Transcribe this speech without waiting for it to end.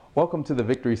Welcome to the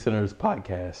Victory Center's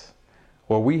podcast,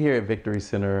 where we here at Victory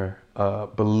Center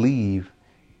believe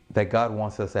that God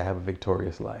wants us to have a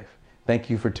victorious life. Thank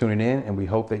you for tuning in, and we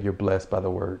hope that you're blessed by the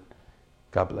word.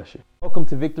 God bless you. Welcome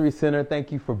to Victory Center.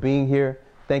 Thank you for being here.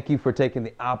 Thank you for taking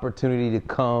the opportunity to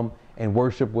come and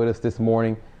worship with us this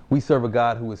morning. We serve a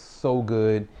God who is so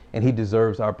good, and he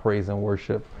deserves our praise and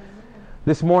worship.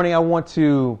 This morning, I want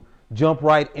to jump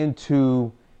right into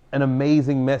an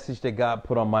amazing message that God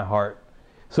put on my heart.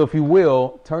 So if you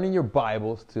will, turn in your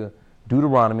Bibles to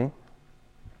Deuteronomy,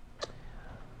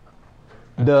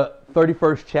 the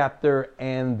 31st chapter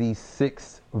and the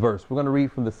 6th verse. We're going to read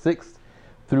from the 6th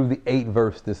through the 8th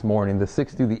verse this morning, the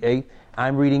 6th through the 8th.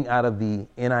 I'm reading out of the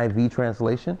NIV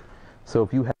translation. So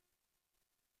if you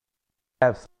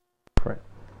have different.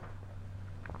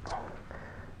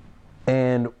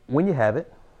 And when you have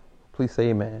it, please say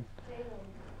amen.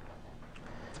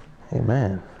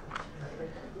 Amen.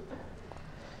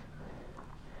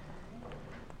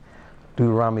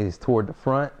 Deuteronomy is toward the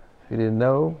front. If you didn't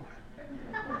know.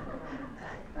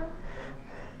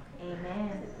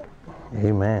 Amen.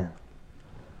 Amen.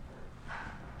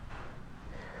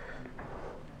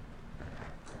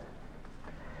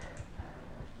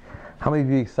 How many of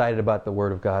you are excited about the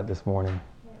Word of God this morning?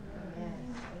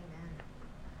 Amen.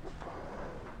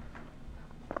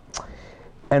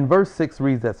 And verse 6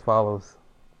 reads as follows.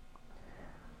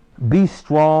 Be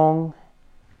strong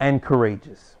and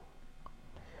courageous.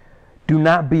 Do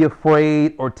not be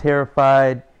afraid or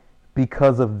terrified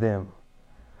because of them.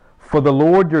 For the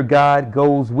Lord your God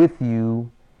goes with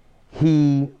you.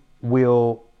 He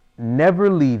will never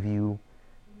leave you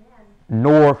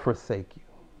nor forsake you.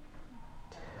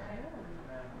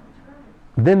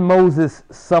 Then Moses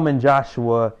summoned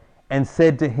Joshua and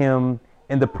said to him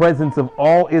in the presence of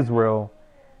all Israel,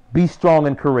 be strong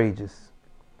and courageous,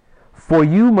 for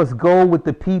you must go with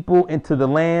the people into the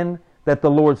land that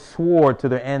the Lord swore to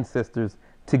their ancestors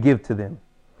to give to them.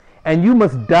 And you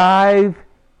must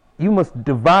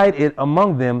divide it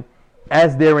among them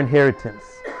as their inheritance.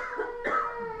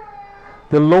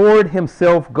 The Lord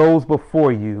himself goes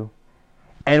before you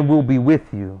and will be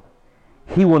with you.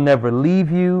 He will never leave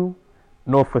you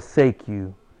nor forsake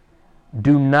you.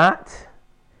 Do not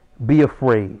be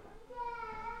afraid.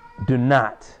 Do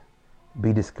not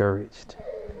be discouraged.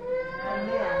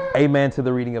 Amen to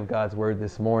the reading of God's word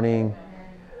this morning.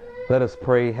 Let us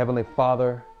pray. Heavenly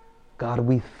Father, God,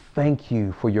 we thank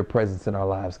you for your presence in our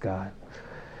lives, God.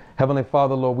 Heavenly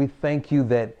Father, Lord, we thank you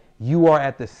that you are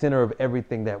at the center of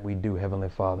everything that we do, Heavenly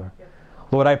Father.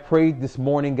 Lord, I pray this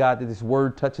morning, God, that this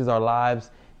word touches our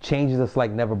lives, changes us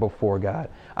like never before, God.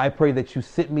 I pray that you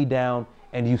sit me down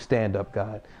and you stand up,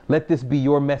 God. Let this be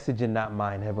your message and not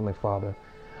mine, Heavenly Father.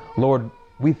 Lord,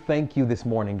 we thank you this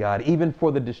morning, God, even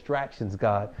for the distractions,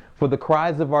 God, for the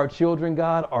cries of our children,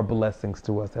 God, are blessings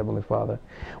to us, Heavenly Father.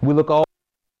 We look all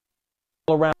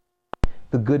around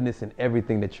the goodness in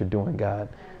everything that you're doing, God.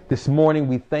 This morning,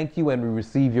 we thank you and we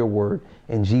receive your word.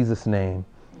 In Jesus' name,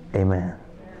 amen.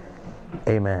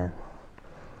 Amen.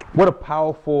 What a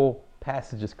powerful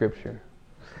passage of scripture.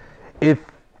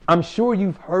 I'm sure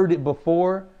you've heard it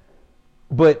before,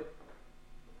 but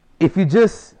if you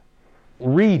just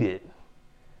read it,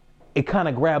 it kind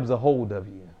of grabs a hold of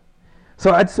you.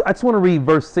 So I just want to read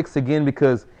verse 6 again,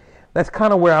 because that's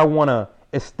kind of where I want to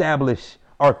establish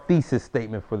our thesis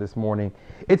statement for this morning.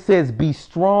 It says, be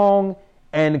strong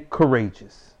and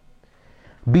courageous.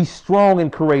 Be strong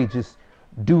and courageous.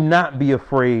 Do not be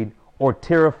afraid or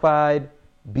terrified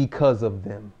because of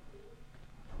them.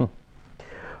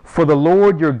 For the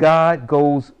Lord your God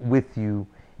goes with you.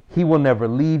 He will never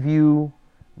leave you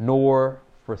nor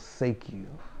forsake you.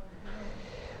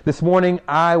 This morning,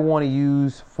 I want to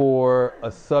use for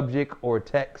a subject or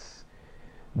text,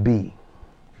 be.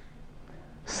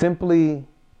 Simply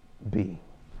be.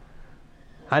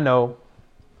 I know.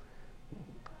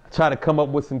 I try to come up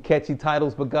with some catchy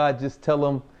titles, but God just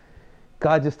told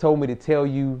me to tell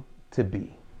you to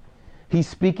be. He's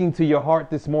speaking to your heart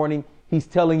this morning. He's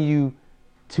telling you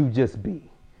to just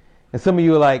be. And some of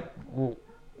you are like, well,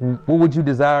 what would you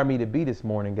desire me to be this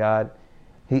morning, God?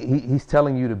 He's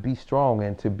telling you to be strong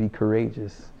and to be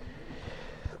courageous.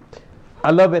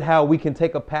 I love it how we can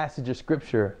take a passage of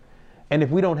scripture, and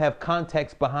if we don't have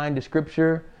context behind the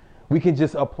scripture, we can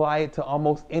just apply it to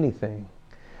almost anything.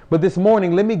 But this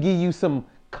morning, let me give you some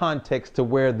context to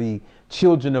where the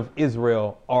children of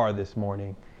Israel are this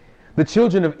morning. The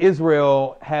children of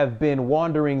Israel have been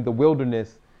wandering the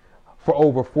wilderness for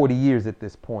over 40 years at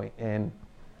this point, and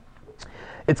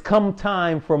it's come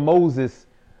time for Moses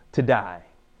to die.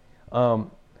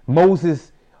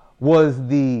 Moses was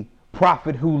the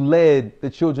prophet who led the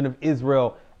children of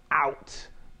Israel out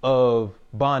of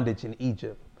bondage in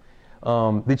Egypt.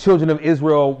 The children of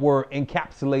Israel were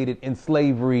encapsulated in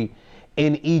slavery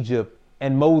in Egypt,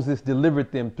 and Moses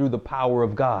delivered them through the power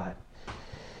of God.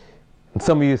 And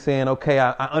some of you are saying, okay,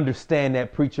 I understand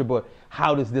that, preacher, but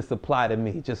how does this apply to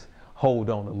me? Just hold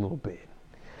on a little bit.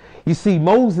 You see,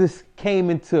 Moses came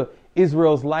into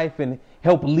Israel's life and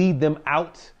helped lead them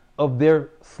out of their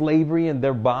slavery and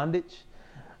their bondage.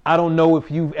 I don't know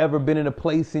if you've ever been in a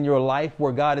place in your life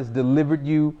where God has delivered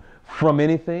you from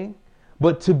anything,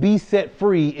 but to be set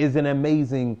free is an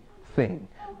amazing thing.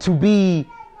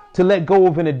 To let go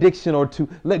of an addiction, or to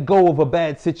let go of a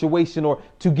bad situation, or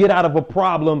to get out of a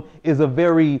problem is a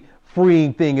very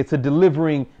freeing thing. It's a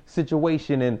delivering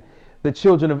situation. And the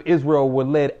children of Israel were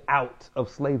led out of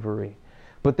slavery,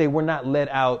 but they were not led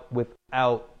out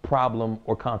without problem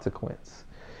or consequence.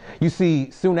 You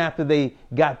see, soon after they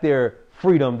got their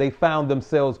freedom, they found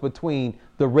themselves between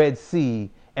the Red Sea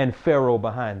and Pharaoh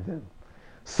behind them.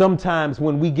 Sometimes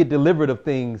when we get delivered of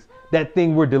things, that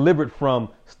thing we're delivered from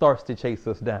starts to chase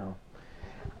us down.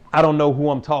 I don't know who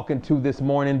I'm talking to this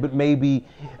morning, but maybe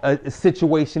a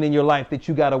situation in your life that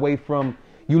you got away from.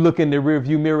 You look in the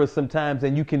rearview mirror sometimes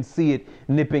and you can see it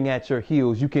nipping at your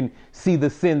heels. You can see the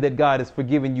sin that God has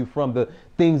forgiven you from, the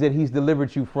things that he's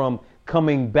delivered you from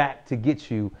coming back to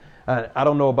get you. I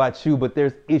don't know about you, but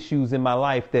there's issues in my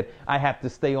life that I have to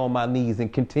stay on my knees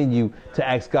and continue to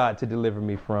ask God to deliver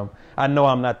me from. I know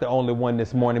I'm not the only one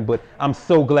this morning, but I'm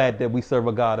so glad that we serve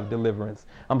a God of deliverance.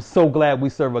 I'm so glad we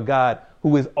serve a God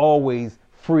who is always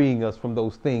freeing us from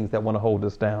those things that want to hold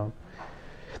us down.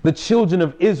 The children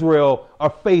of Israel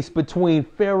are faced between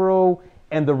Pharaoh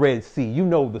and the Red Sea. You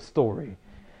know the story.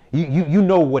 You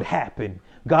know what happened.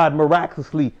 God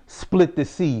miraculously split the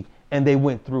sea and they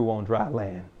went through on dry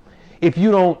land. If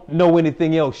you don't know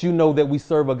anything else, you know that we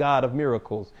serve a God of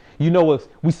miracles. You know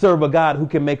we serve a God who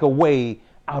can make a way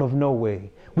out of no way.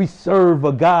 We serve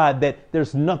a God that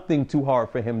there's nothing too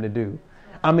hard for him to do.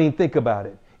 I mean, think about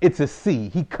it. It's a sea.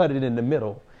 He cut it in the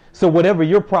middle. So whatever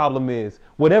your problem is,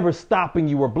 whatever's stopping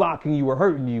you or blocking you or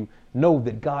hurting you, know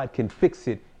that God can fix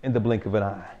it in the blink of an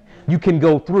eye. You can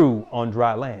go through on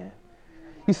dry land.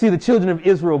 You see, the children of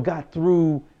Israel got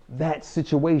through that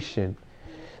situation.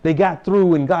 They got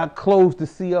through and God closed the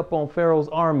sea up on Pharaoh's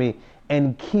army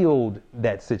and killed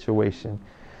that situation.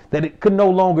 That it could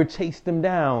no longer chase them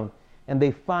down, and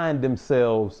they find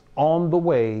themselves on the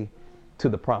way to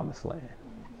the promised land.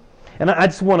 And I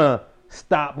just want to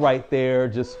stop right there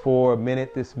just for a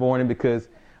minute this morning, because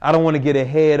I don't want to get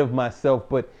ahead of myself,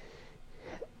 but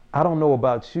I don't know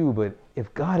about you, but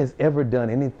if God has ever done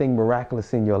anything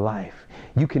miraculous in your life,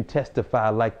 you can testify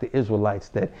like the Israelites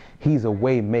that he's a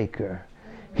way maker.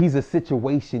 He's a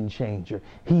situation changer.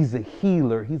 He's a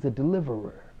healer. He's a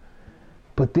deliverer.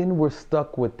 But then we're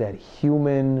stuck with that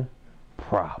human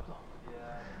problem.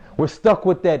 We're stuck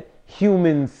with that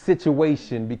human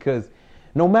situation, because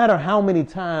no matter how many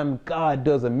times God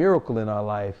does a miracle in our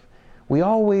life, we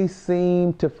always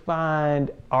seem to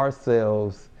find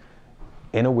ourselves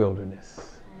in a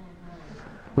wilderness.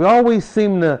 We always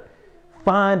seem to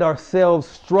find ourselves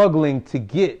struggling to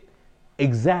get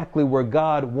exactly where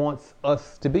God wants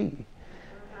us to be.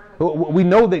 We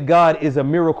know that God is a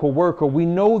miracle worker. We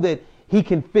know that he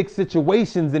can fix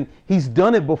situations, and he's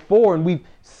done it before and we've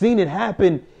seen it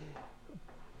happen.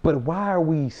 But why are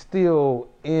we still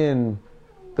in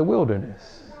the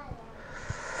wilderness?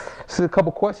 So a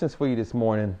couple questions for you this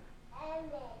morning.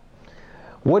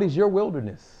 What is your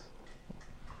wilderness?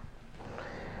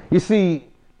 You see,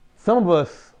 some of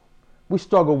us, we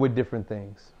struggle with different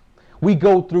things. We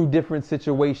go through different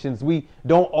situations. We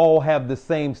don't all have the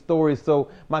same story. So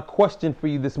my question for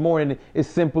you this morning is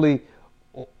simply,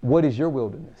 what is your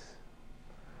wilderness?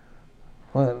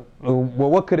 Well,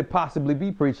 what could it possibly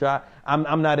be, preacher?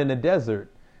 I'm not in a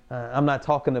desert. I'm not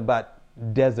talking about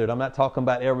desert. I'm not talking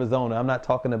about Arizona. I'm not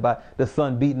talking about the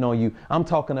sun beating on you. I'm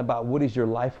talking about, what is your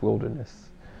life wilderness?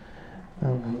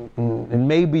 And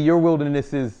maybe your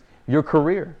wilderness is your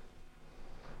career.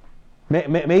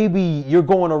 Maybe you're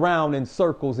going around in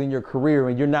circles in your career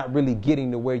and you're not really getting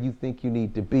to where you think you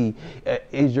need to be.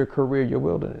 Is your career your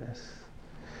wilderness?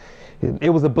 It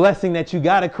was a blessing that you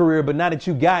got a career, but now that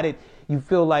you got it, you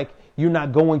feel like you're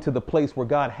not going to the place where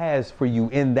God has for you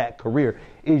in that career.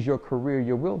 Is your career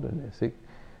your wilderness?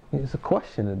 It's a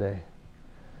question today.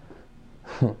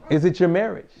 Is it your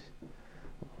marriage?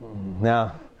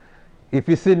 Now, if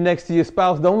you're sitting next to your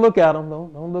spouse, don't look at them.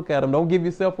 Don't look at them. Don't give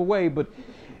yourself away. But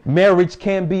Marriage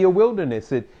can be a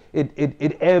wilderness. It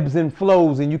ebbs and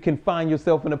flows, and you can find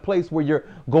yourself in a place where you're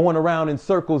going around in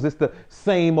circles. It's the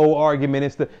same old argument.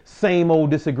 It's the same old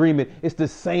disagreement. It's the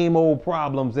same old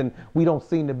problems, and we don't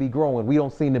seem to be growing. We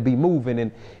don't seem to be moving,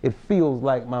 and it feels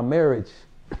like my marriage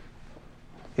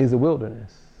is a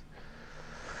wilderness.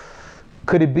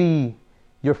 Could it be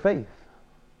your faith?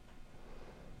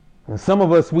 And some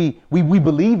of us, we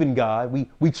believe in God.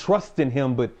 We trust in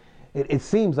him, but it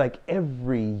seems like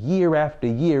every year after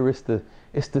year, it's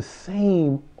the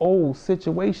same old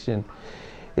situation.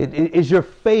 Is your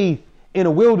faith in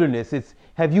a wilderness?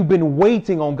 Have you been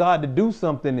waiting on God to do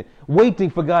something, waiting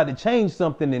for God to change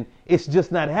something, and it's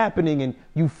just not happening, and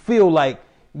you feel like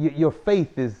your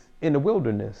faith is in the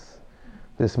wilderness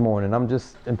this morning? I'm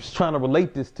just trying to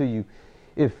relate this to you.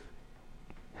 If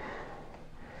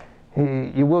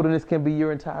your wilderness can be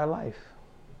your entire life.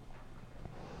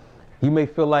 You may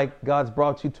feel like God's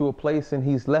brought you to a place and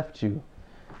he's left you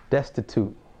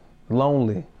destitute,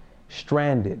 lonely,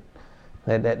 stranded,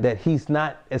 that he's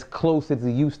not as close as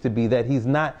he used to be, that he's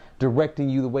not directing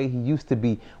you the way he used to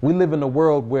be. We live in a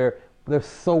world where there's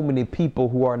so many people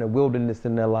who are in a wilderness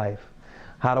in their life.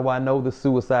 How do I know? The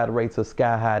suicide rates are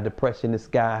sky high, depression is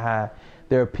sky high.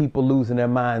 There are people losing their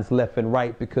minds left and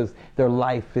right because their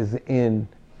life is in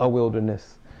a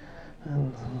wilderness.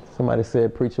 Somebody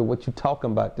said, preacher, what you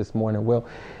talking about this morning? Well,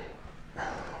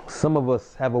 some of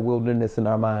us have a wilderness in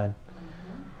our mind.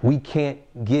 We can't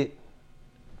get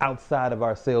outside of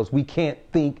ourselves. We can't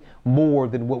think more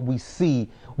than what we see.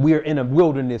 We're in a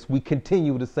wilderness. We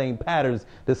continue the same patterns,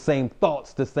 the same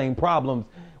thoughts, the same problems.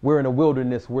 We're in a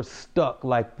wilderness. We're stuck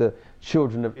like the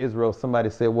children of Israel. Somebody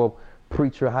said, well,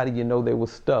 preacher, how do you know they were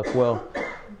stuck? Well,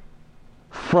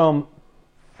 from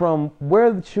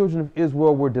where the children of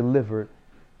Israel were delivered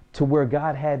to where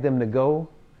God had them to go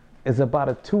is about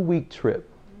a 2-week trip.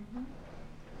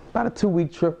 About a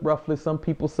 2-week trip, roughly. Some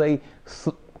people say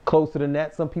closer than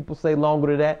that. Some people say longer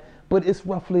than that. But it's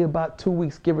roughly about 2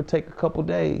 weeks, give or take a couple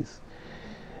days.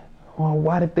 Well,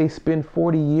 why did they spend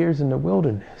 40 years in the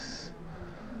wilderness?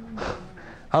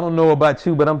 I don't know about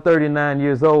you, but I'm 39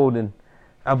 years old and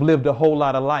I've lived a whole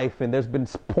lot of life. And there's been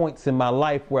points in my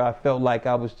life where I felt like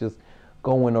I was just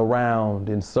going around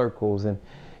in circles. And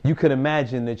you could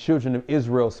imagine the children of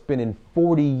Israel spending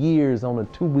 40 years on a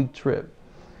 2-week trip.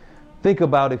 Think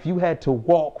about if you had to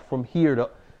walk from here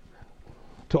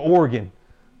to Oregon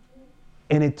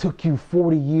and it took you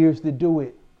 40 years to do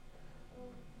it.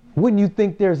 Wouldn't you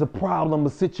think there's a problem, a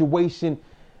situation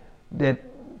that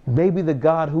maybe the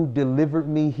God who delivered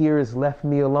me here has left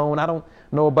me alone? I don't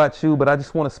know about you, but I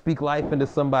just want to speak life into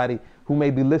somebody who may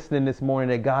be listening this morning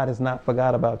that God has not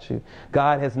forgot about you.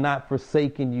 God has not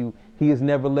forsaken you. He has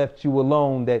never left you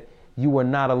alone, that you are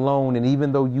not alone. And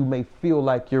even though you may feel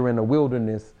like you're in a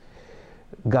wilderness,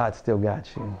 God still got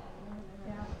you.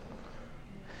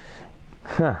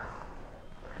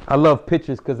 I love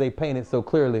pictures because they paint it so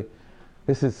clearly.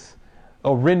 This is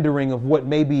a rendering of what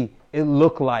maybe it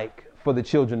looked like for the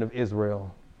children of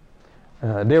Israel.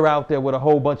 They're out there with a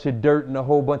whole bunch of dirt and a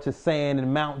whole bunch of sand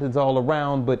and mountains all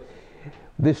around, but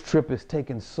this trip has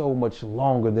taken so much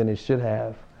longer than it should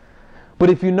have. But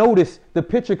if you notice, the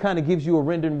picture kind of gives you a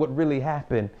rendering what really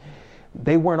happened.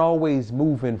 They weren't always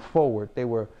moving forward. They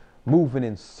were moving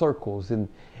in circles. And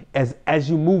as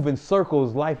you move in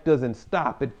circles, life doesn't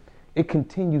stop. It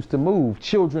continues to move.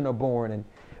 Children are born and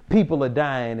people are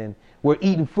dying and we're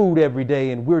eating food every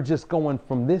day and we're just going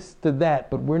from this to that,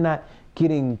 but we're not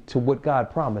getting to what God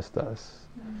promised us.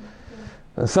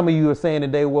 Some of you are saying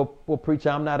today, well, preacher,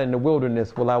 I'm not in the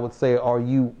wilderness. Well, I would say, are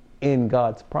you in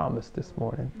God's promise this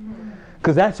morning?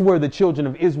 Because that's where the children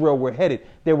of Israel were headed.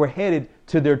 They were headed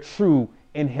to their true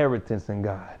inheritance in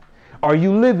God. Are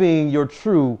you living your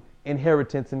true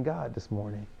inheritance in God this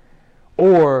morning?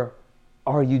 Or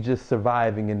are you just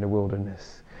surviving in the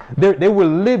wilderness? They were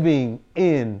living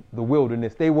in the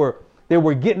wilderness. They were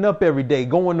getting up every day,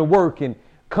 going to work and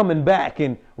coming back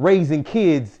and raising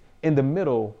kids in the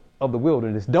middle of the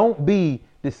wilderness. Don't be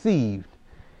deceived.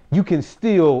 You can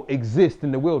still exist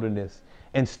in the wilderness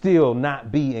and still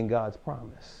not be in God's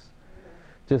promise.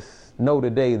 Just know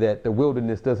today that the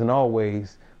wilderness doesn't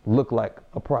always look like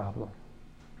a problem.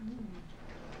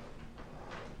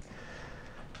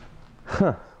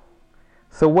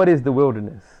 So what is the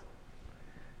wilderness?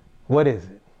 What is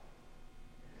it?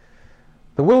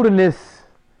 The wilderness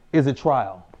is a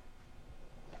trial.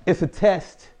 It's a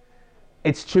test.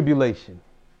 It's tribulation.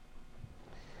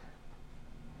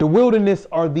 The wilderness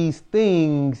are these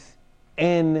things,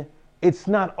 and it's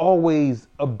not always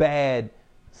a bad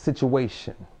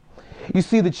situation. You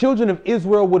see, the children of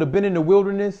Israel would have been in the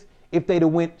wilderness if they'd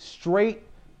have went straight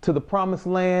to the promised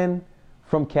land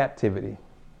from captivity.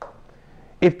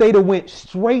 If they'd have went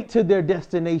straight to their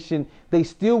destination, they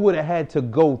still would have had to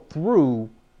go through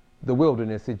the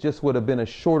wilderness. It just would have been a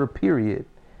shorter period.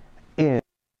 I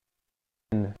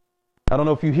don't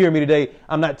know if you hear me today.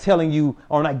 I'm not telling you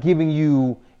or not giving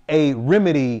you a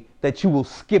remedy that you will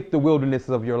skip the wilderness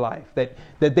of your life, that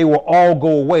they will all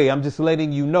go away. I'm just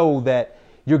letting you know that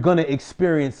you're going to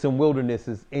experience some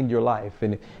wildernesses in your life.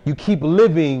 And if you keep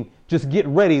living, just get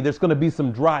ready. There's going to be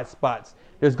some dry spots.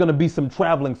 There's going to be some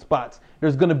traveling spots.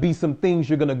 There's going to be some things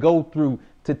you're going to go through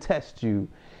to test you.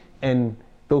 And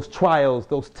those trials,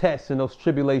 those tests, and those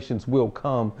tribulations will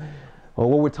come. Well,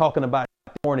 what we're talking about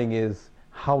this morning is,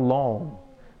 how long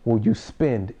will you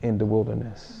spend in the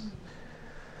wilderness?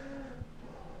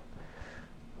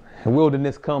 And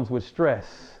wilderness comes with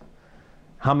stress.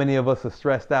 How many of us are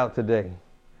stressed out today?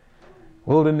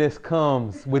 Wilderness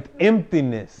comes with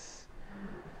emptiness.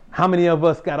 How many of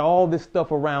us got all this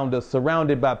stuff around us,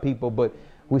 surrounded by people, but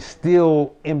we're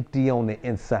still empty on the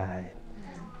inside?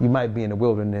 You might be in the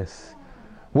wilderness.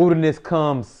 Wilderness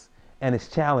comes and it's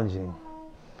challenging.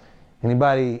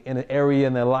 Anybody in an area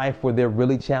in their life where they're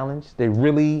really challenged? They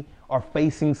really are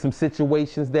facing some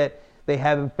situations that they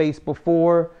haven't faced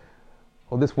before?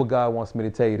 Well, this is what God wants me to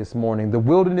tell you this morning. The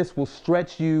wilderness will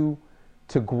stretch you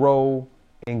to grow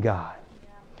in God.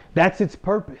 That's its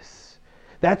purpose.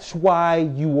 That's why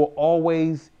you will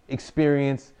always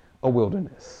experience a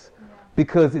wilderness,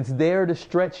 because it's there to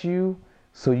stretch you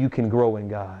so you can grow in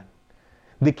God.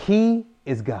 The key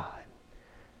is God.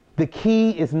 The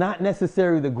key is not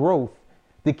necessarily the growth.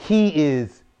 The key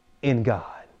is in God.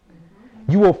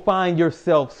 You will find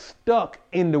yourself stuck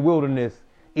in the wilderness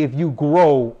if you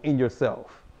grow in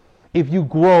yourself, if you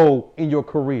grow in your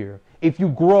career, if you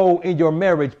grow in your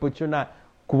marriage, but you're not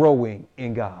growing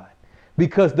in God,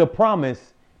 because the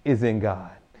promise is in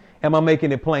God. Am I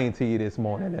making it plain to you this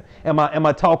morning? Am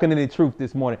I talking any truth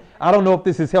this morning? I don't know if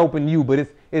this is helping you, but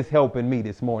it's helping me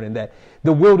this morning, that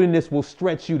the wilderness will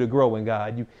stretch you to grow in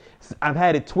God. I've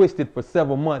had it twisted for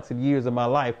several months and years of my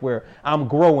life where I'm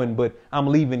growing, but I'm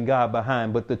leaving God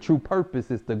behind. But the true purpose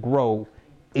is to grow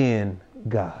in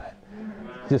God.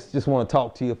 Just want to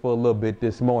talk to you for a little bit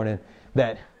this morning,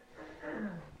 that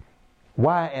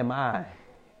why am I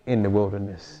in the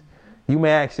wilderness? You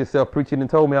may ask yourself, preacher done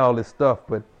told me all this stuff,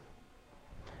 but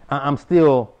I'm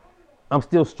still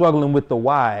struggling with the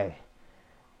why.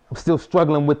 I'm still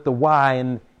struggling with the why,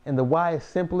 and the why is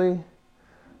simply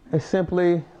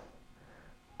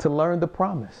to learn the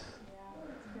promise.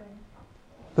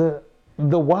 The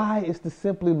why is to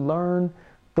simply learn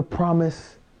the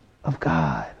promise of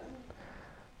God.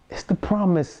 It's the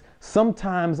promise.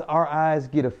 Sometimes our eyes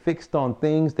get affixed on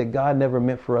things that God never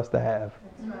meant for us to have.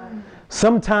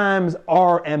 Sometimes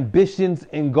our ambitions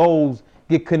and goals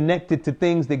get connected to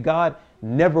things that God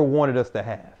never wanted us to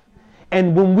have.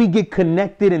 And when we get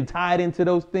connected and tied into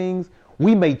those things,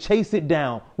 we may chase it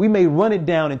down. We may run it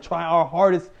down and try our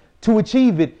hardest to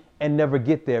achieve it and never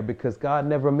get there, because God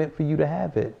never meant for you to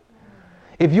have it.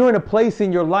 If you're in a place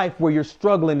in your life where you're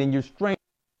struggling and you're straining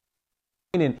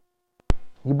and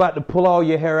you're about to pull all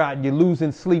your hair out and you're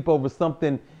losing sleep over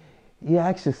something, you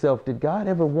ask yourself, did God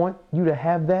ever want you to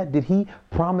have that? Did he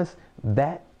promise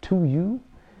that to you?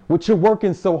 What you're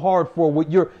working so hard for,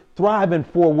 what you're thriving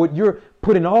for, what you're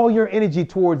putting all your energy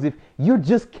towards, if you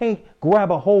just can't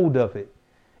grab a hold of it,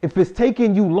 if it's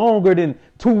taking you longer than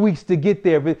 2 weeks to get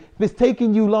there, if it's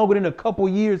taking you longer than a couple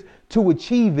years to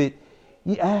achieve it,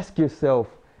 you ask yourself,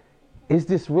 is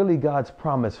this really God's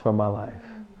promise for my life?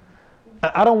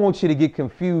 I don't want you to get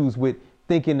confused with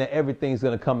thinking that everything's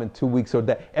going to come in 2 weeks or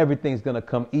that everything's going to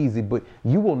come easy, but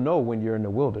you will know when you're in the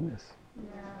wilderness.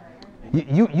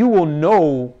 You will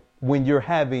know when you're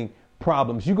having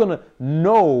problems. You're going to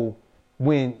know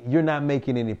when you're not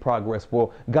making any progress.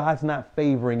 Well, God's not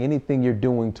favoring anything you're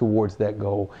doing towards that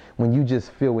goal. When you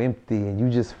just feel empty and you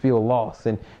just feel lost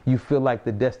and you feel like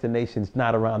the destination's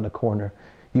not around the corner.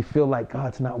 You feel like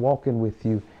God's not walking with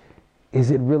you.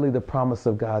 Is it really the promise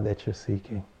of God that you're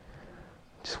seeking?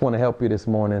 Just want to help you this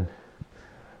morning.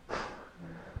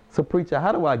 So, preacher,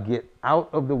 how do I get out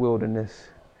of the wilderness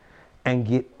and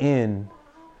get in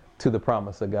to the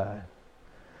promise of God?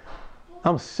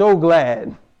 I'm so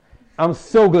glad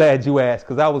you asked,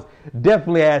 because I was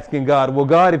definitely asking God, well,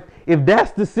 God, if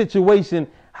that's the situation,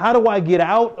 how do I get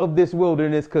out of this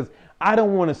wilderness? Because I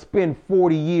don't want to spend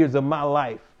 40 years of my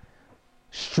life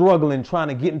struggling, trying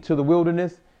to get into the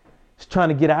wilderness, trying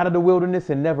to get out of the wilderness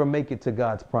and never make it to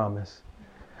God's promise.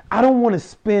 I don't want to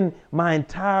spend my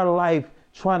entire life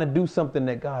trying to do something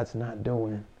that God's not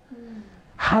doing.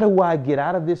 How do I get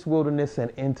out of this wilderness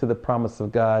and into the promise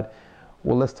of God?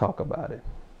 Well, let's talk about it.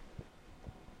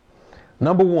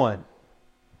 Number one,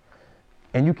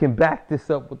 and you can back this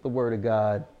up with the word of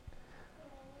God,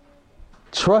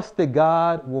 trust that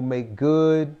God will make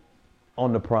good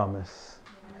on the promise.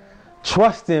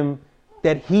 Trust him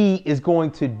that he is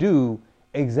going to do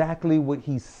exactly what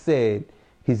he said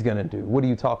he's going to do. What are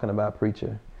you talking about,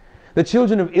 preacher? The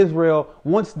children of Israel,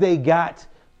 once they got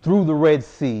through the Red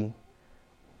Sea,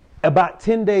 about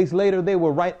 10 days later, they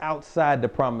were right outside the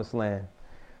promised land,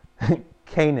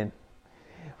 Canaan.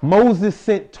 Moses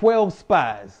sent 12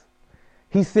 spies.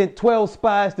 He sent 12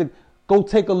 spies to go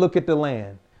take a look at the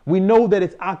land. We know that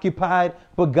it's occupied,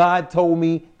 but God told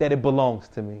me that it belongs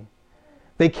to me.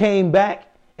 They came back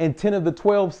and 10 of the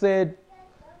 12 said,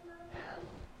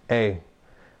 hey,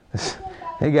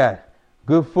 they got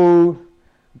good food,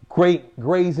 great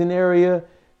grazing area,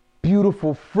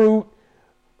 beautiful fruit,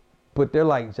 but they're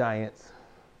like giants.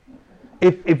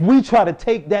 If we try to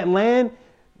take that land,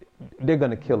 they're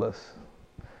going to kill us.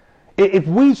 If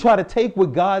we try to take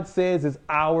what God says is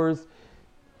ours,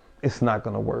 it's not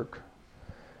going to work.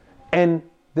 And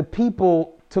the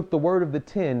people took the word of the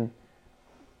 10,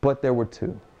 but there were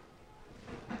 2.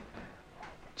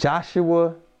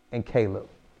 Joshua and Caleb.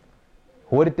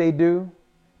 What did they do?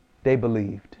 They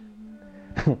believed.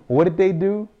 What did they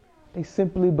do? They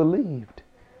simply believed.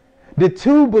 The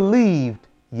 2 believed,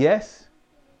 yes,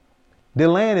 the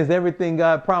land is everything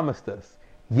God promised us.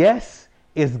 Yes,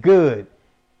 it's good.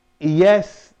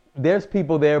 Yes, there's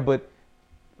people there, but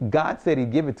God said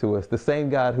he'd give it to us. The same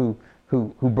God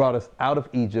who brought us out of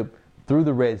Egypt through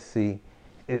the Red Sea.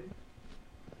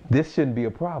 This shouldn't be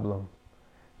a problem.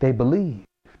 They believed.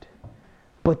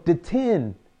 But the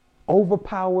 10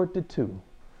 overpowered the 2.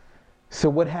 So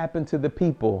what happened to the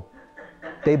people?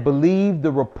 They believed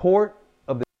the report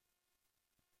of the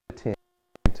 10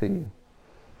 to you.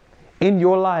 In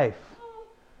your life,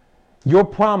 your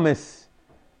promise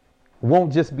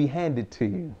won't just be handed to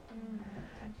you.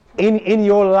 In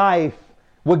your life,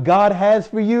 what God has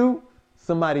for you,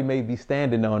 somebody may be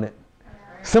standing on it.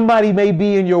 Somebody may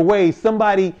be in your way.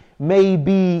 Somebody may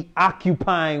be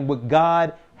occupying what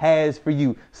God has for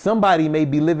you. Somebody may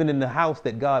be living in the house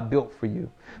that God built for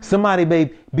you. Somebody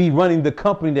may be running the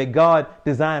company that God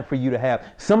designed for you to have.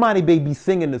 Somebody may be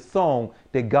singing the song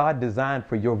that God designed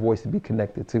for your voice to be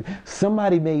connected to.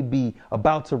 Somebody may be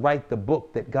about to write the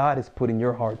book that God has put in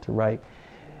your heart to write.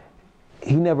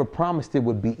 He never promised it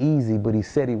would be easy, but he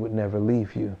said he would never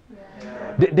leave you.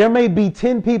 Yeah. There may be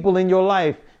 10 people in your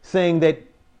life saying that,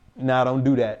 nah, don't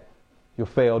do that. You'll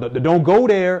fail. Don't go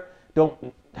there.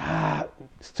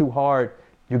 It's too hard.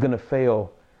 You're going to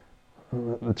fail.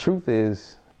 The truth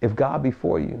is, if God be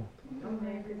for you,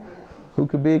 who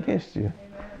could be against you?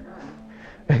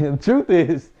 The truth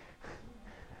is,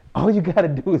 all you got to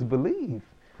do is believe.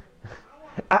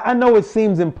 I know it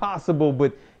seems impossible,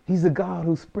 but he's the God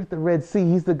who split the Red Sea.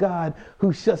 He's the God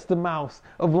who shuts the mouths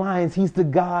of lions. He's the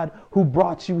God who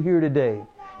brought you here today.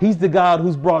 He's the God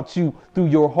who's brought you through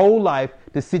your whole life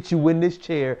to sit you in this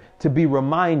chair to be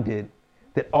reminded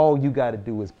that all you got to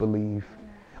do is believe.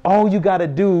 All you got to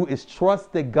do is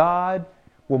trust that God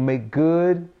will make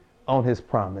good on his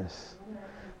promise.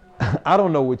 I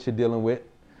don't know what you're dealing with.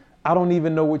 I don't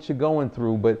even know what you're going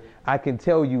through, but I can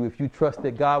tell you, if you trust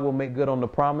that God will make good on the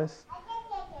promise,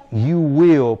 you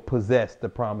will possess the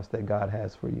promise that God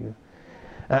has for you.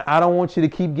 I don't want you to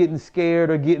keep getting scared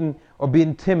or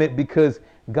being timid, because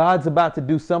God's about to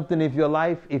do something in your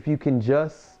life if you can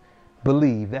just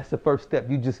believe. That's the first step.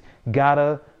 You just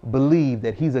gotta believe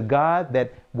that he's a God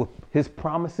that his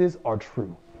promises are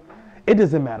true. It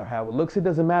doesn't matter how it looks. It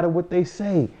doesn't matter what they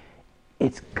say.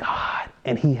 It's God,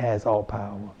 and he has all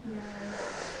power.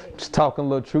 Just talking a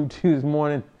little truth to you this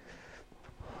morning.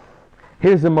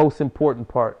 Here's the most important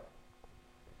part.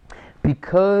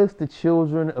 Because the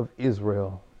children of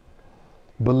Israel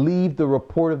believed the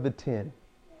report of the 10,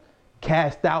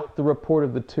 cast out the report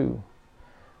of the 2,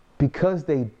 because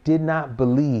they did not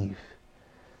believe,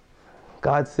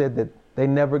 God said that they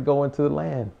never go into the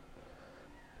land.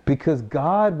 Because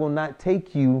God will not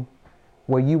take you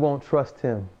where you won't trust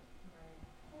him.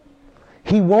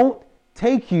 He won't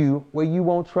take you where you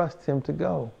won't trust him to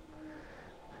go.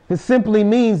 It simply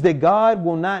means that God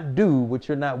will not do what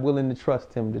you're not willing to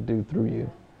trust him to do through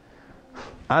you.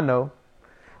 I know.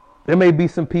 There may be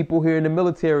some people here in the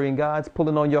military and God's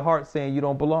pulling on your heart saying you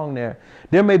don't belong there.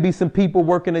 There may be some people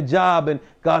working a job and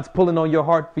God's pulling on your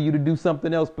heart for you to do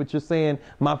something else, but you're saying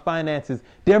my finances.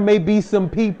 There may be some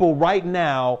people right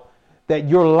now that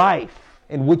your life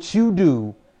and what you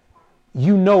do,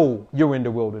 you know you're in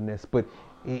the wilderness, but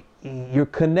you're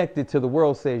connected to the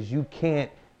world says you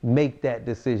can't make that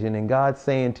decision. And God's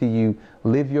saying to you,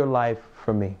 live your life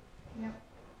for me. Yep.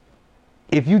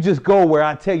 If you just go where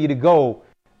I tell you to go,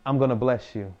 I'm going to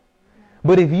bless you.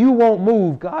 But if you won't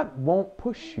move, God won't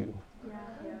push you.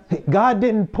 God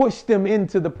didn't push them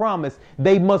into the promise.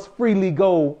 They must freely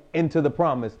go into the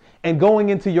promise. And going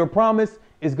into your promise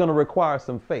is going to require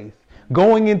some faith.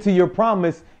 Going into your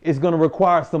promise is going to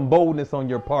require some boldness on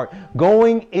your part.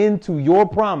 Going into your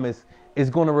promise is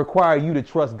going to require you to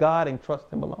trust God and trust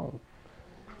Him alone.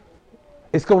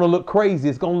 It's going to look crazy.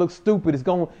 It's going to look stupid.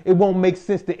 It won't make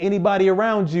sense to anybody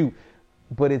around you,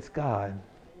 but it's God.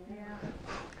 Yeah.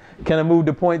 Can I move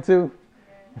to point 2?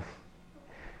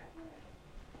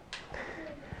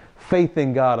 Faith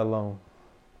in God alone.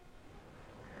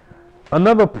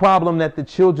 Another problem that the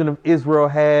children of Israel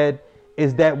had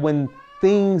is that when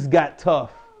things got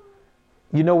tough,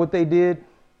 you know what they did?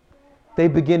 They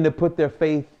began to put their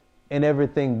faith in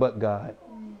everything but God.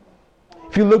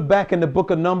 If you look back in the book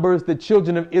of Numbers, the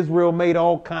children of Israel made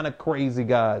all kind of crazy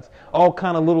gods, all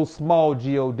kind of little small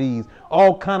gods,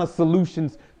 all kind of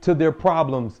solutions to their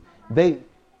problems. They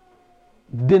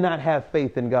did not have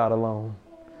faith in God alone.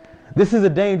 This is a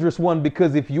dangerous one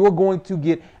because if you're going to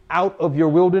get out of your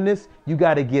wilderness, you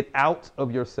got to get out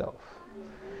of yourself.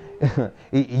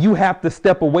 You have to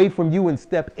step away from you and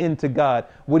step into God.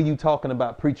 What are you talking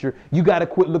about, preacher? You got to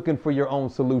quit looking for your own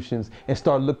solutions and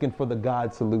start looking for the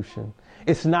God solution.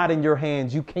 It's not in your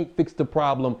hands. You can't fix the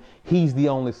problem. He's the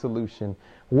only solution.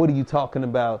 What are you talking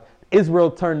about?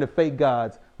 Israel turned to fake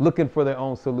gods looking for their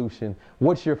own solution.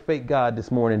 What's your fake God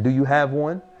this morning? Do you have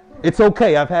one? It's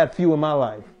okay. I've had few in my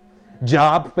life.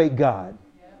 Job, fake God.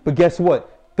 But guess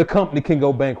what? The company can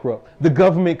go bankrupt. The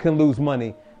government can lose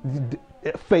money.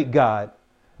 Fake God.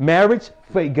 Marriage,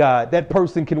 fake God. That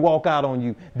person can walk out on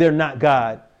you. They're not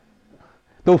God.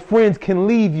 Those friends can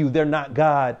leave you. They're not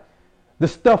God. The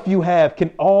stuff you have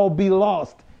can all be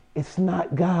lost. It's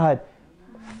not God.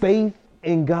 Faith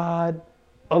in God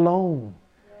alone.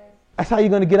 That's how you're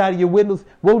going to get out of your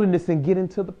wilderness and get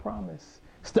into the promise.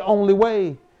 It's the only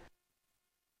way.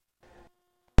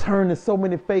 Turn to so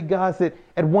many fake gods that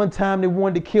at one time they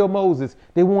wanted to kill Moses.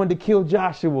 They wanted to kill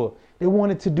Joshua. They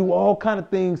wanted to do all kind of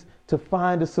things to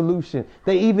find a solution.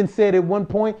 They even said at one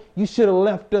point, you should have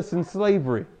left us in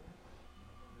slavery.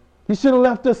 You should have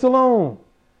left us alone.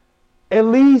 At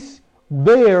least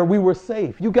there we were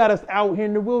safe. You got us out here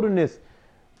in the wilderness.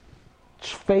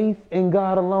 Faith in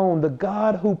God alone, the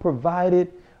God who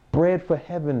provided bread from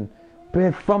heaven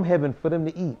for them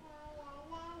to eat.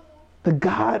 The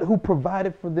God who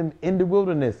provided for them in the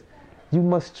wilderness. You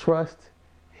must trust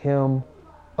Him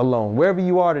alone. Wherever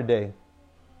you are today,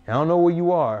 I don't know where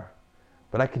you are,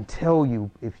 but I can tell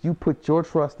you, if you put your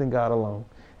trust in God alone,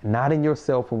 not in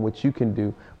yourself and what you can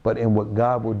do, but in what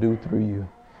God will do through you,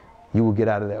 you will get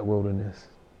out of that wilderness.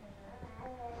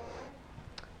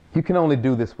 You can only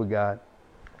do this with God.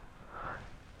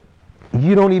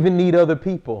 You don't even need other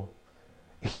people.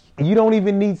 You don't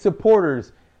even need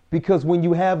supporters, because when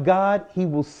you have God, He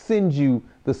will send you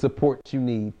the support you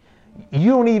need. You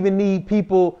don't even need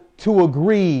people to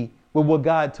agree with what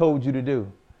God told you to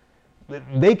do.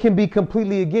 They can be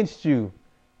completely against you,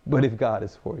 but if God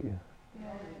is for you.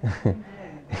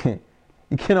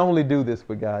 You can only do this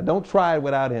with God. Don't try it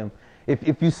without Him.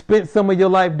 If you spent some of your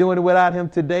life doing it without Him,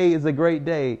 today is a great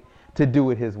day to do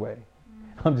it His way.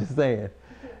 I'm just saying.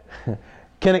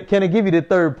 Can I give you the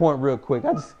third point real quick?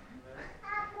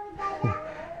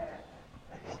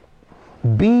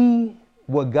 Be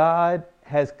what God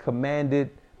has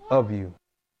commanded of you.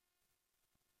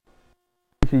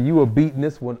 You are beating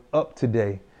this one up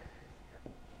today.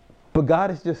 But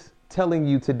God is just telling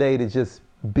you today to just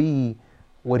be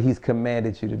what He's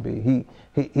commanded you to be.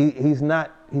 He's not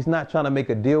trying to make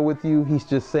a deal with you. He's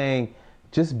just saying,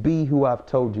 just be who I've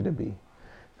told you to be.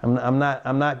 I'm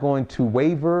not going to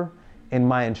waver in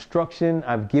my instruction.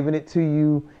 I've given it to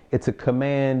you. It's a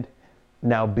command.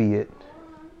 Now be it.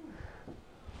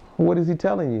 What is He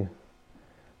telling you?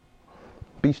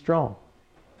 Be strong.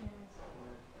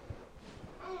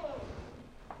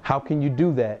 How can you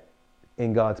do that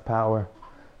in God's power?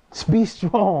 Just be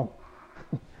strong.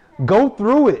 Go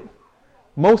through it.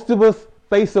 Most of us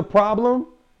face a problem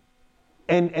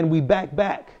and we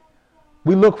back.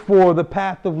 We look for the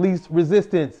path of least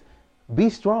resistance.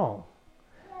 Be strong.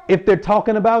 If they're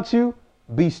talking about you,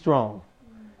 be strong.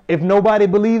 If nobody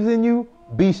believes in you,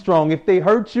 be strong. If they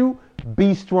hurt you,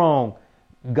 be strong.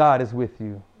 God is with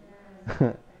you.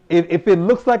 If it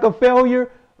looks like a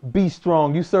failure, be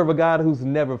strong. You serve a God who's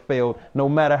never failed, no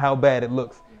matter how bad it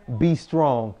looks. Be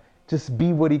strong. Just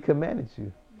be what He commanded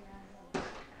you.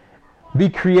 Be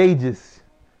courageous.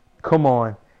 Come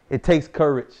on. It takes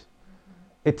courage.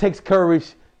 It takes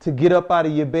courage to get up out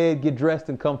of your bed, get dressed,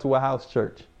 and come to a house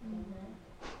church.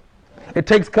 It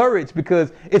takes courage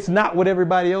because it's not what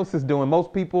everybody else is doing.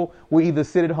 Most people will either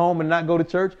sit at home and not go to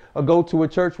church or go to a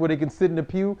church where they can sit in the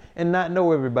pew and not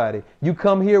know everybody. You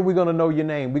come here, we're going to know your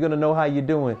name. We're going to know how you're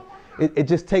doing. It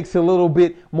just takes a little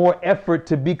bit more effort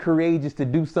to be courageous, to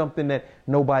do something that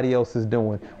nobody else is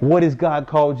doing. What has God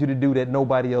called you to do that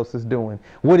nobody else is doing?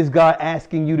 What is God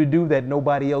asking you to do that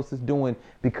nobody else is doing?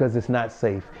 Because it's not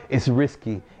safe. It's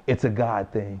risky. It's a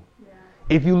God thing. Yeah.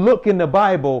 If you look in the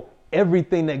Bible,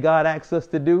 everything that God asks us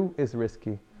to do is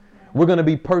risky. We're going to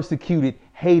be persecuted,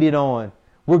 hated on.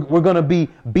 We're going to be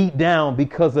beat down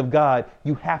because of God.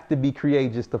 You have to be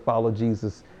courageous to follow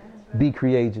Jesus. Be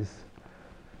courageous.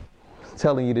 I'm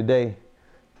telling you today,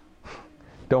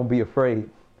 don't be afraid.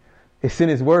 It's in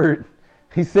His Word.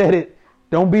 He said it.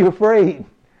 Don't be afraid.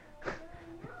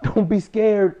 Don't be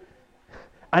scared.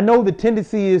 I know the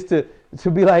tendency is to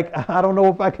be like, I don't know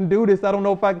if I can do this. I don't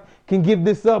know if I can give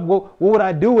this up. What would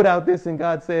I do without this? And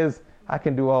God says, I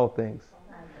can do all things.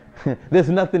 There's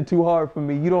nothing too hard for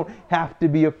me. You don't have to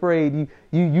be afraid.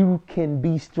 You can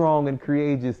be strong and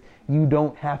courageous. You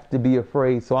don't have to be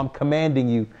afraid. So I'm commanding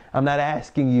you. I'm not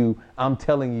asking you. I'm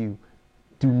telling you,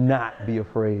 do not be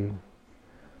afraid.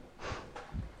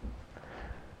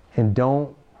 And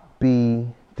don't be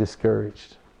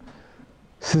discouraged.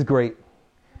 This is great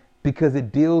because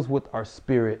it deals with our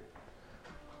spirit.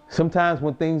 Sometimes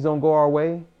when things don't go our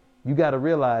way, you got to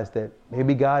realize that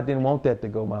maybe God didn't want that to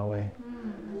go my way.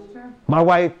 Sure. My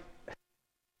wife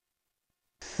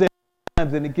says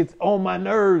times, and it gets on my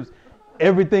nerves.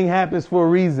 Everything happens for a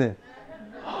reason.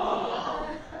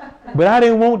 But I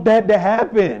didn't want that to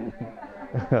happen.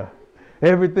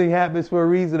 Everything happens for a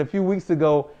reason. A few weeks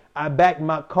ago, I backed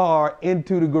my car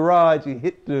into the garage and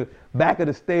hit the back of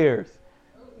the stairs.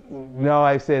 My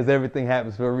wife says everything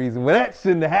happens for a reason. Well, that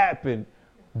shouldn't have happened.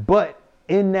 But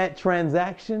in that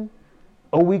transaction,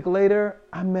 a week later,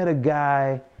 I met a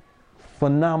guy,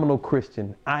 phenomenal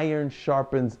Christian. Iron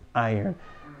sharpens iron.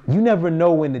 You never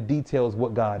know in the details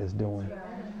what God is doing.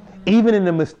 Even in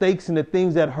the mistakes and the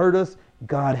things that hurt us,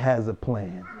 God has a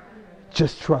plan.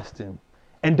 Just trust Him.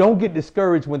 And don't get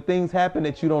discouraged when things happen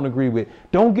that you don't agree with.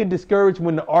 Don't get discouraged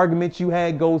when the argument you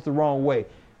had goes the wrong way.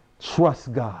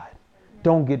 Trust God.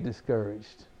 Don't get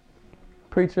discouraged.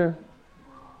 Preacher,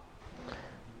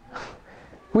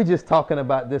 we're just talking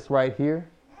about this right here.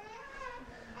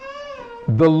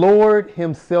 The Lord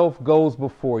Himself goes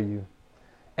before you,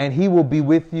 and He will be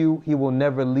with you. He will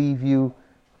never leave you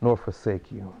nor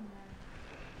forsake you.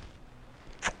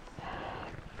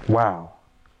 Wow.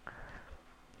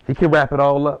 He can wrap it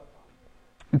all up.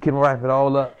 You can wrap it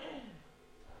all up.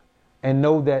 And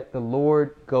know that the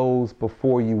Lord goes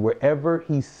before you. Wherever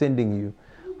He's sending you,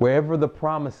 wherever the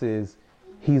promise is,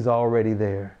 He's already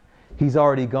there. He's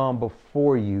already gone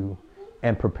before you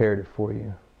and prepared it for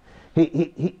you.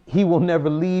 He will never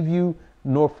leave you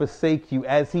nor forsake you.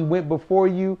 As He went before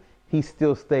you, He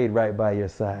still stayed right by your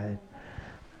side.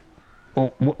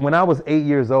 When I was 8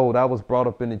 years old, I was brought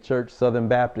up in the church, Southern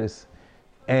Baptist,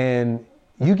 and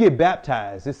you get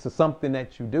baptized. It's something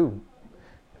that you do.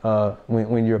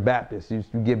 When you're a Baptist, you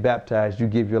get baptized, you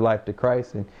give your life to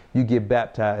Christ, and you get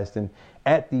baptized. And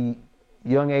at the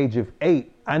young age of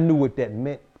 8, I knew what that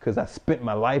meant because I spent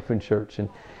my life in church. And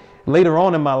later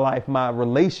on in my life, my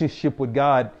relationship with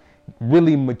God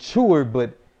really matured,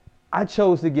 but I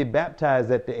chose to get baptized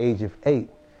at the age of 8.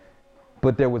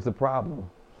 But there was a problem.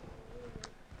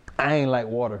 I ain't like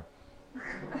water.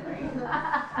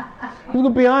 I'm going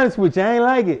to be honest with you, I ain't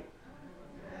like it.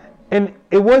 And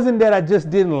it wasn't that I just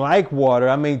didn't like water.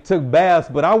 I mean, took baths,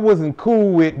 but I wasn't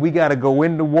cool with, we got to go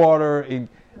in the water and,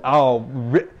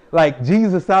 like,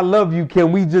 Jesus, I love you.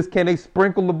 Can they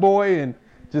sprinkle the boy and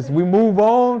just we move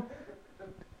on?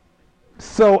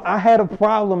 So I had a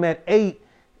problem at 8.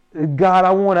 God,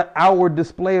 I want an outward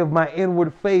display of my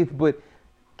inward faith, but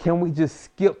can we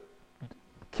skip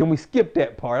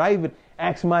that part? I even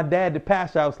asked my dad, the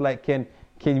pastor, I was like, can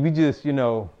we just,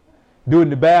 do it in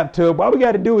the bathtub? Why we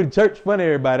got to do it in church in front of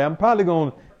everybody?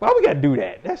 Why we got to do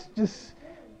that? That's just,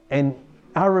 and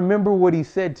I remember what he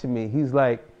said to me. He's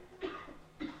like,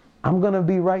 I'm going to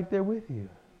be right there with you.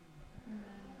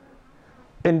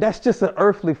 And that's just an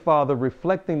earthly father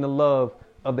reflecting the love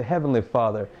of the heavenly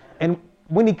Father. And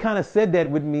when he kind of said that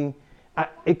with me,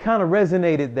 it kind of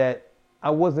resonated that I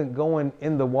wasn't going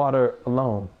in the water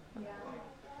alone.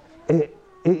 Yeah.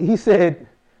 He said,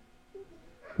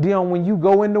 Dion, when you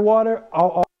go in the water,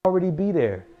 I'll already be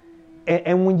there.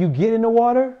 And when you get in the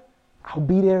water, I'll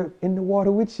be there in the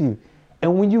water with you.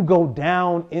 And when you go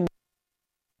down in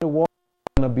the water,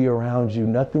 I'm going to be around you.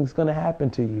 Nothing's going to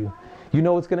happen to you. You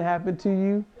know what's going to happen to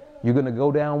you? You're going to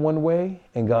go down one way,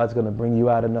 and God's going to bring you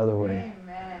out another way.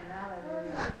 Amen.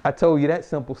 I told you that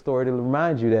simple story to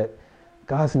remind you that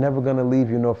God's never going to leave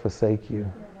you nor forsake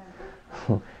you.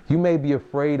 You may be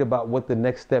afraid about what the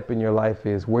next step in your life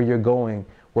is, where you're going,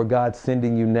 where God's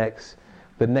sending you next,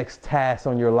 the next task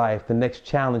on your life, the next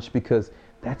challenge, because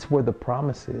that's where the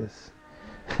promise is.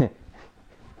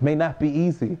 May not be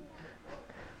easy,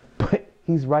 but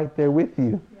He's right there with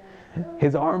you.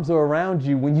 His arms are around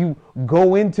you. When you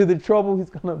go into the trouble, He's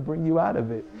going to bring you out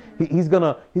of it. He's going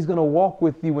to walk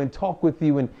with you and talk with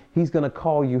you, and He's going to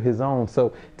call you His own.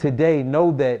 So today,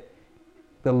 know that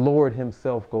the Lord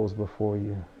Himself goes before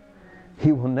you.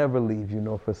 He will never leave you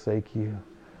nor forsake you.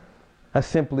 I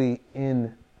simply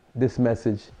end this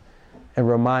message and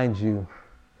remind you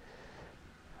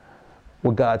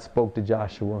what God spoke to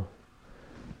Joshua.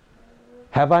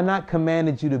 Have I not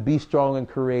commanded you to be strong and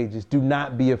courageous? Do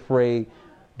not be afraid.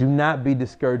 Do not be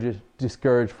discouraged,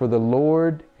 for the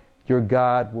Lord your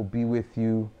God will be with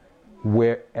you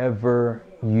wherever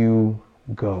you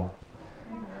go.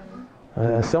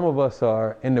 Some of us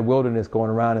are in the wilderness going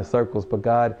around in circles, but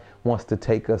God wants to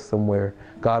take us somewhere.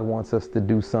 God wants us to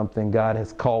do something. God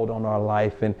has called on our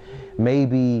life, and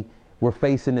maybe we're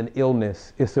facing an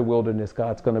illness. It's a wilderness.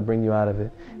 God's going to bring you out of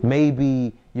it.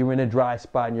 Maybe you're in a dry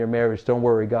spot in your marriage. Don't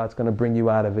worry. God's going to bring you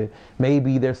out of it.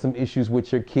 Maybe there's some issues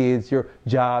with your kids, your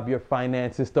job, your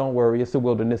finances. Don't worry. It's a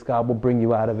wilderness. God will bring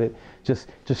you out of it. Just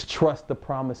trust the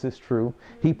promise is true.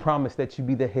 He promised that you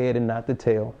be the head and not the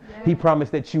tail. Yeah. He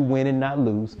promised that you win and not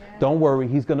lose. Yeah. Don't worry.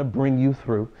 He's going to bring you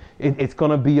through. It's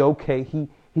going to be okay.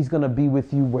 He's going to be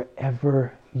with you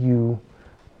wherever you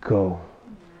go.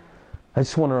 I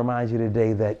just want to remind you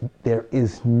today that there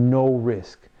is no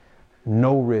risk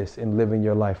in living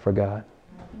your life for God.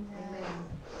 Amen.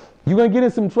 You're going to get in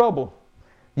some trouble.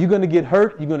 You're going to get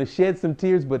hurt. You're going to shed some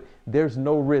tears, but there's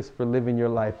no risk for living your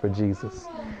life for Jesus,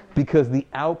 because the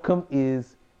outcome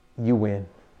is you win.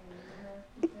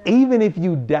 Even if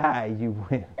you die, you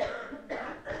win.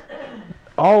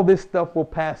 All this stuff will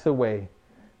pass away,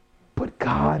 but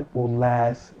God will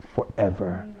last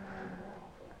forever.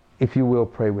 If you will,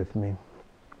 pray with me.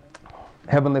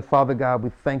 Heavenly Father, God,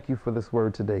 we thank you for this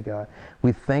word today, God.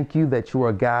 We thank you that you are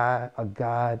a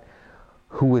God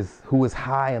who is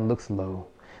high and looks low,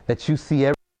 that you see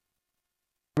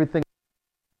everything.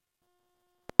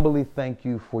 I humbly thank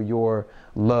you for your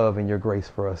love and your grace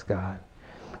for us, God.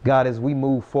 God, as we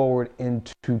move forward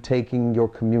into taking your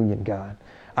communion, God,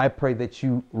 I pray that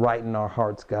you write in our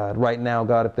hearts, God. Right now,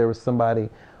 God, if there is somebody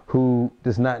who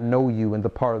does not know you and the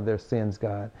part of their sins,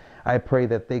 God, I pray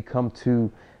that they come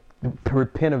to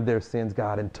repent of their sins,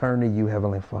 God, and turn to you,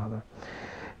 Heavenly Father.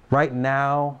 Right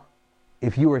now,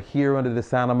 if you are here under the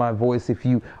sound of my voice, if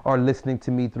you are listening to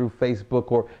me through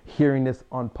Facebook or hearing this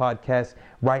on podcast,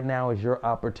 right now is your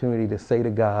opportunity to say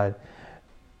to God,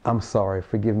 I'm sorry,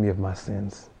 forgive me of my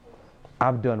sins.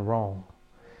 I've done wrong.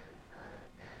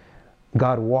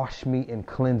 God, wash me and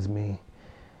cleanse me.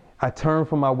 I turn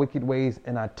from my wicked ways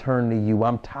and I turn to you.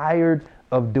 I'm tired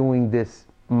of doing this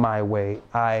my way.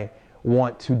 I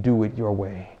want to do it your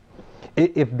way.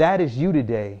 If that is you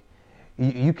today,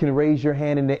 you can raise your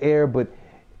hand in the air, but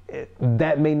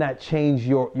that may not change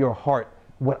your heart.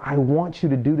 What I want you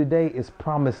to do today is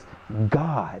promise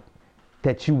God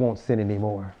that you won't sin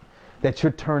anymore, that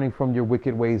you're turning from your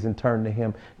wicked ways and turn to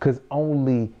Him, because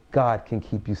only God can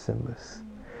keep you sinless.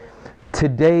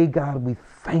 Today, God, we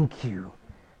thank you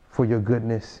for your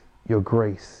goodness, your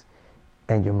grace,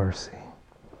 and your mercy.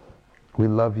 We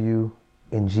love you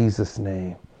in Jesus'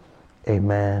 name.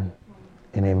 Amen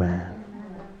and amen.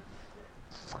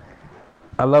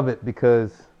 I love it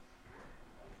because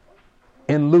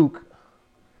in Luke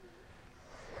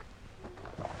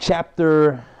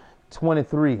chapter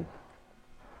 23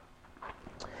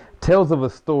 tells of a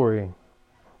story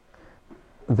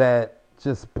that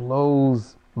just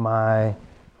blows my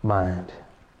mind.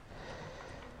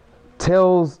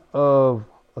 Tells of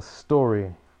a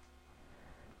story.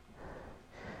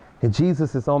 And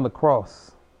Jesus is on the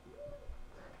cross.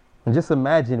 And just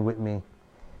imagine with me,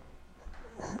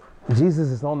 Jesus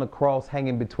is on the cross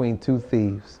hanging between two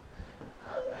thieves.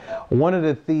 One of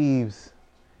the thieves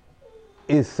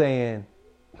is saying,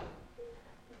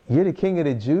 "You're the king of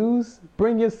the Jews?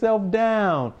 Bring yourself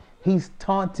down." He's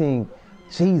taunting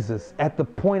Jesus at the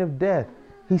point of death.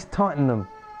 He's taunting him.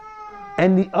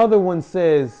 And the other one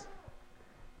says,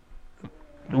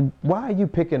 "Why are you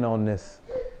picking on this?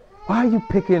 Why are you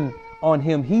picking on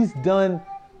him? He's done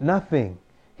nothing.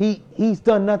 He's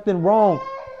done nothing wrong.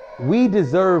 We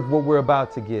deserve what we're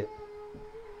about to get.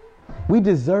 We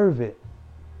deserve it.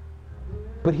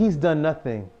 But he's done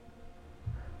nothing."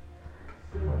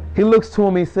 He looks to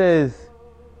him, he says,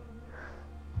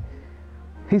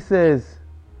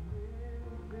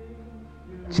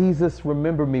 Jesus,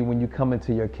 remember me when you come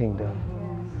into your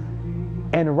kingdom.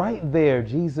 And right there,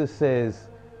 Jesus says,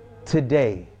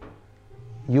 today,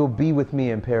 you'll be with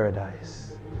me in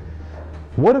paradise.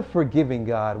 What a forgiving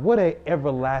God. What an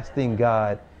everlasting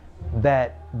God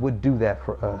that would do that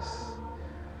for us.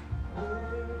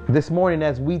 This morning,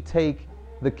 as we take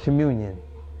the communion,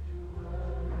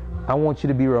 I want you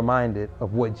to be reminded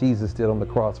of what Jesus did on the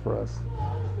cross for us.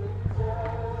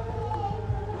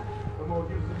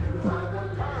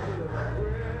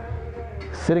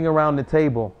 Sitting around the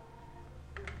table,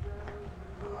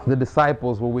 the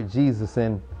disciples were with Jesus,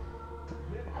 and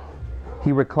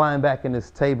he reclined back in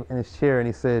his chair, and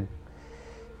he said,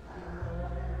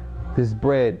 this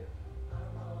bread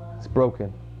is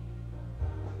broken.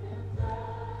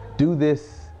 Do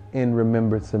this in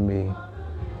remembrance of me.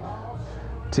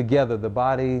 Together, the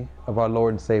body of our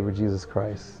Lord and Savior Jesus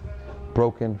Christ,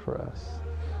 broken for us.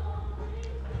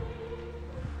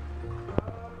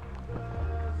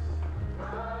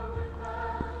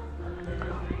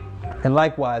 And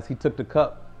likewise, he took the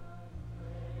cup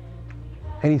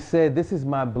and he said, this is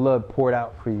my blood poured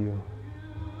out for you.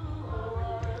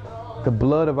 The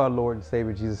blood of our Lord and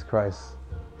Savior Jesus Christ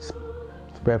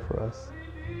spread for us.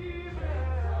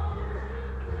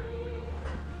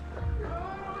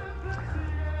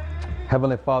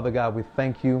 Heavenly Father, God, we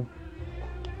thank you.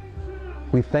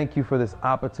 We thank you for this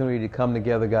opportunity to come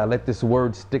together, God. Let this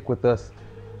word stick with us.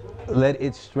 Let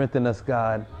it strengthen us,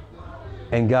 God.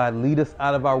 And God, lead us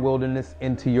out of our wilderness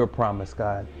into your promise,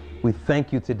 God. We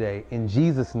thank you today. In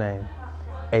Jesus' name,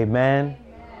 amen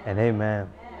and amen.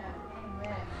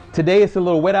 Today it's a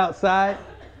little wet outside,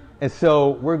 and so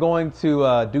we're going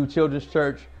to do children's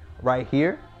church right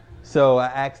here. So I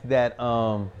ask that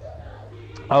all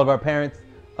of our parents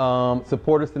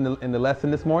support us in the lesson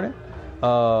this morning,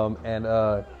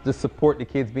 and just support the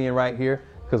kids being right here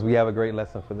because we have a great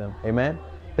lesson for them. Amen.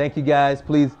 Thank you, guys.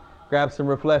 Please grab some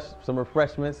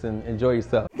refreshments and enjoy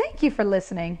yourself. Thank you for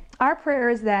listening. Our prayer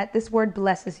is that this word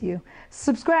blesses you.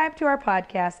 Subscribe to our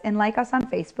podcast and like us on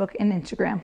Facebook and Instagram.